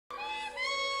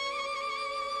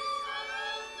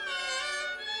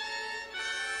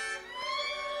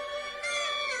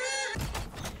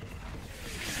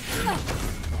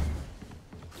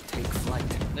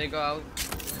They go out.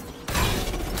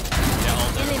 Yeah,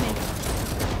 all there.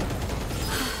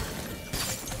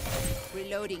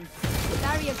 Reloading.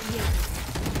 Barrier created.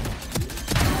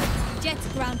 Jets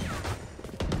grounded.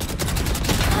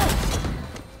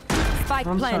 Spike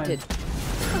planted.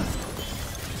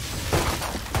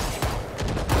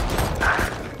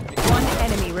 One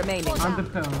enemy remaining.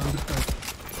 Undercut.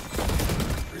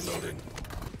 Reloading.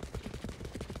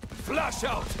 Flash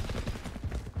out!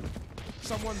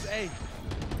 Someone's A.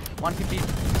 One TP.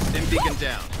 Stim beacon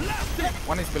down.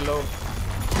 One is below.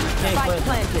 Spike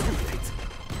planted.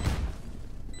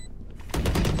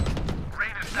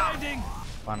 Blinding.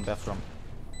 One bathroom.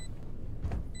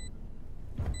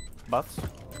 Baths.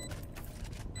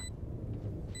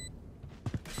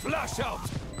 Flash out!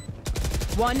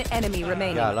 One enemy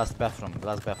remaining. Yeah, last bathroom.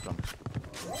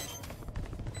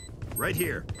 Right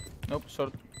here. Nope,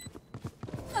 short.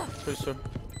 Pretty sure.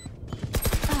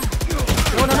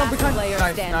 No, behind. Player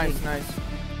Nice, standing. nice.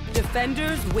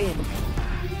 Defenders win.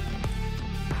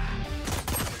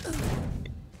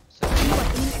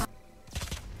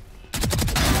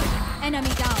 Enemy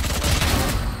down.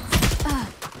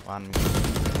 One.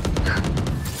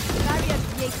 Barrier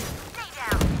created.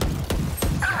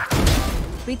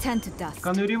 Return to dust.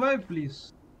 Can you revive,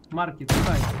 please? Mark it.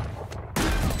 Revive.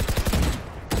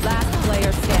 Last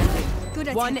player standing. Good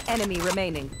attempt. One enemy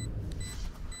remaining.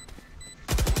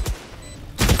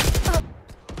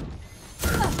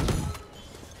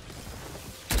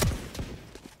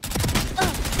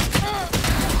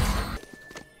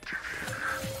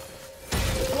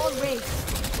 Wall raised.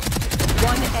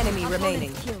 One enemy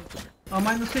remaining. Killed.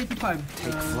 Minus 85.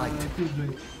 Killjoy.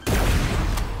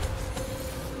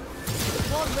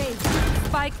 Wall raised.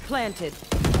 Spike planted.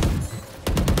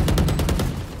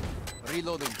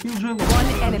 Reloading. Killjoy low. One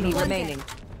enemy remaining.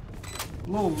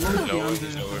 Low. Lower, Key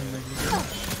he's lower.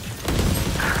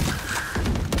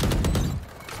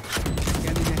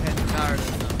 Getting ahead. Guard.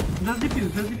 Just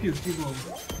defuse. Keep low.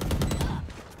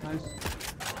 Nice.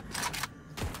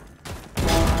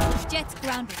 Jets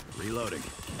grounded. Reloading.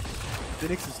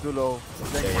 Phoenix is too low.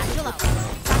 Satchel out.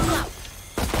 Satchel out.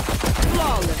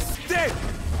 Flawless. Dead!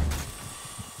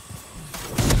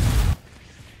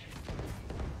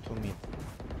 To me.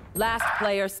 Last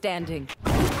player standing.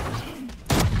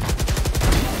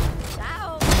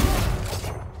 Ciao.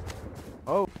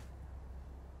 Oh.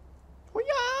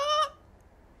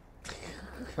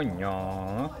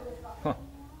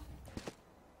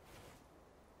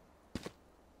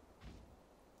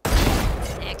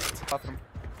 Next. Bathroom.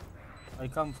 I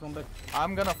come from back.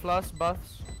 I'm gonna flash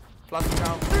baths. Flash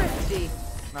down. Thirsty.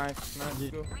 Nice.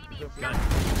 Go. Gun.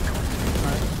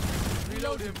 Nice.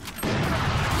 Reload him.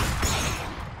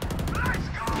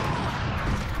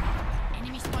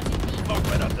 Enemy spotted me.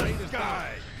 Open up the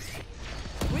sky.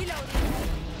 Reloading.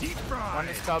 Deep fry.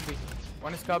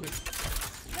 One is cubby.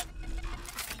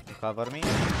 Cover me.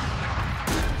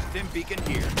 Stim beacon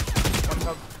here. One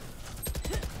cub.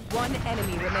 One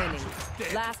enemy remaining.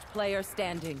 Last player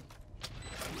standing.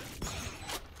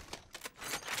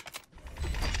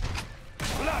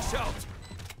 Flash out.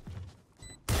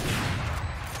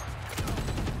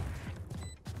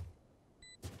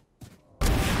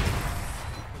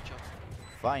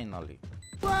 Finally.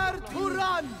 Where to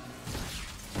run?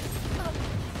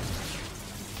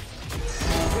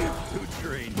 Too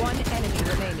trained. One enemy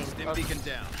remaining. Stim beacon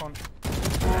down. One.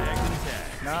 Tag and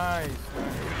tag.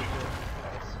 Nice.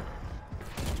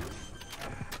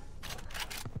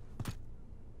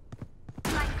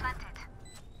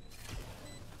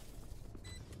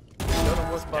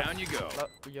 Yellow was buff. Down you go.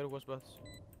 Yellow was buff.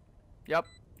 Yep.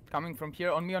 Coming from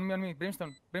here. On me.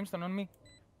 Brimstone on me.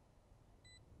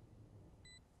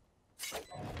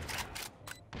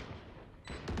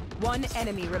 One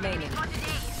enemy remaining.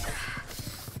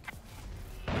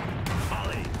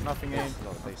 Nothing in.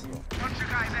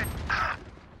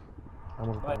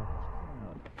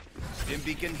 Stim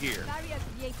beacon here. Barrier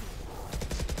created.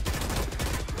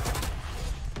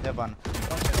 Heaven.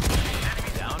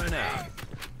 Down and out.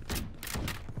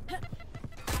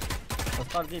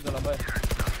 Spar la B.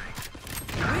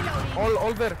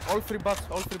 All there. All three butts.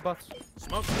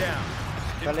 Smoke's down.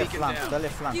 Stim The left beacon flank. down. The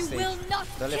left flank. You Sage. will not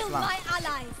The left kill flank. my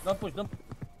allies. Don't push, don't.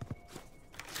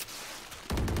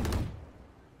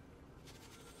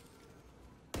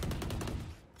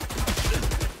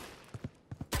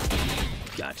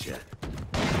 Gotcha.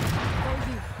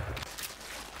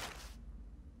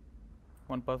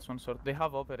 One bus, one short. They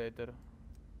have operator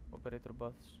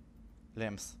bus.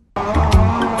 Limbs.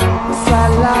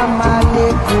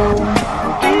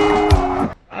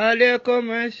 Alaikum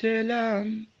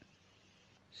assalam.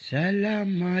 Salam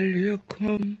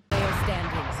alaikum. Player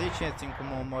standing. Zi ce țin cum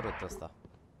a omorât ăsta.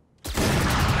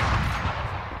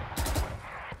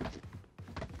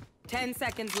 10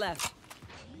 seconds left.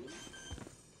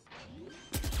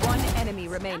 One enemy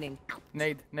remaining.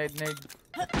 Nade.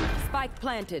 Spike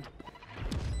planted.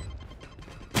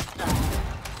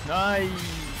 Nice.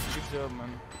 Good job,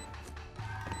 man.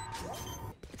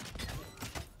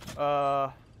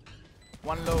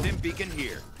 One low. Stim beacon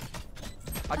here.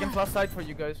 I can flash side for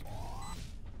you guys.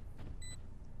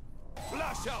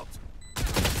 Flash out.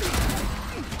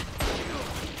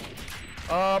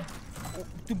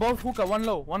 To both hookah, one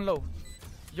low.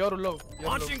 Yoru low.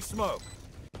 Launching smoke.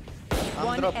 I'm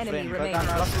One drop enemy friend. remaining.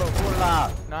 Bagana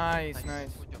Pula. Nice.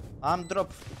 I'm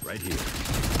drop. Right here.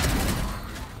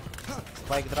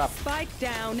 Spike drop. Spike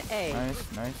down A.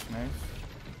 Nice.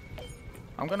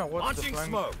 I'm gonna watch Launching the flank.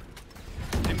 smoke.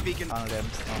 Stim beacon. On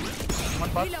lamps. One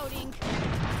pass. Reloading.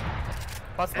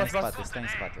 Pass. Stay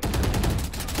spotted.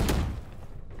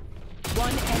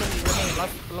 One enemy remaining.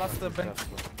 Last bench.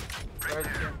 Right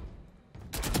here.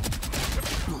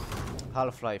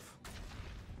 Half-life.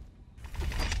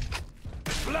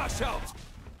 Flash out.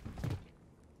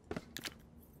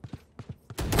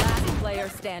 Last player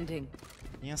standing.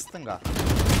 E în stânga.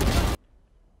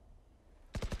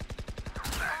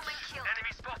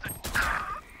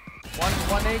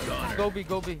 One A. Go B.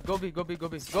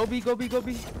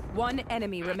 One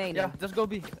enemy remaining. Yeah, just go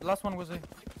B. Last one was A.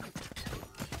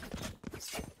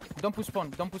 Don't push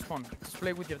spawn. Just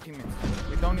play with your teammates.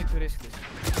 We don't need to risk this.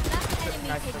 Last enemy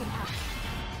Nice. taken out.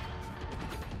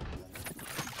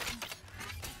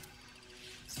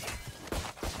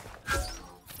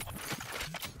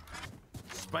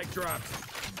 Spike dropped.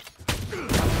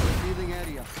 Revealing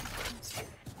area.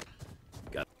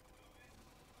 Got.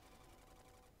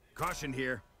 Caution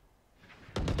here.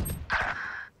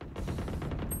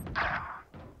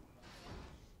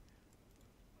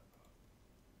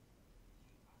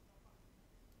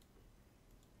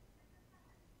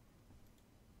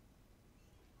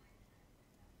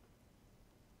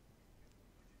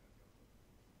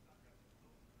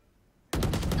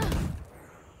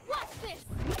 What's this?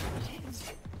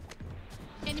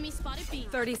 Enemy spotted B.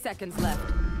 30 seconds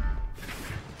left.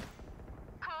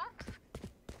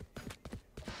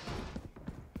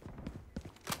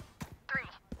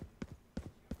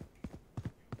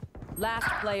 Last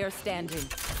player standing.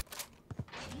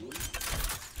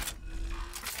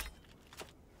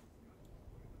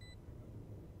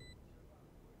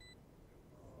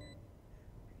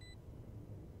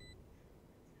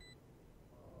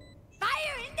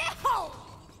 Fire in the hole!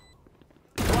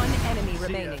 One enemy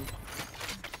remaining.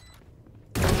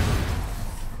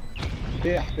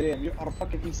 Damn, you are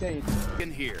fucking insane.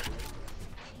 In here.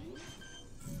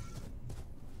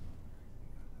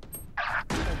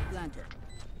 Planted.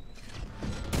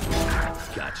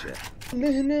 Gotcha.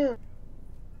 هنا.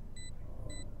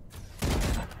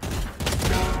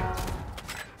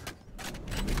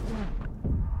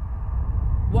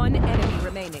 One enemy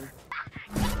remaining.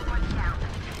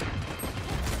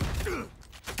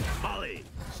 Molly.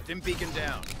 Stim beacon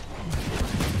down.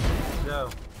 Go.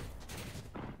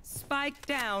 Spike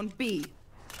down B.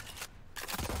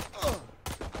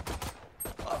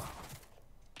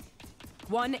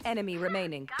 One enemy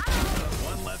remaining.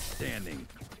 One left standing.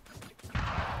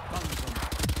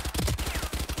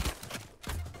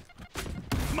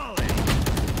 Molly.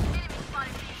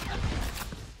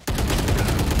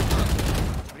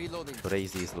 Reloading.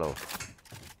 Crazy is low.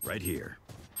 Right here.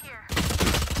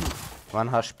 1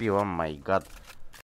 HP, oh my god.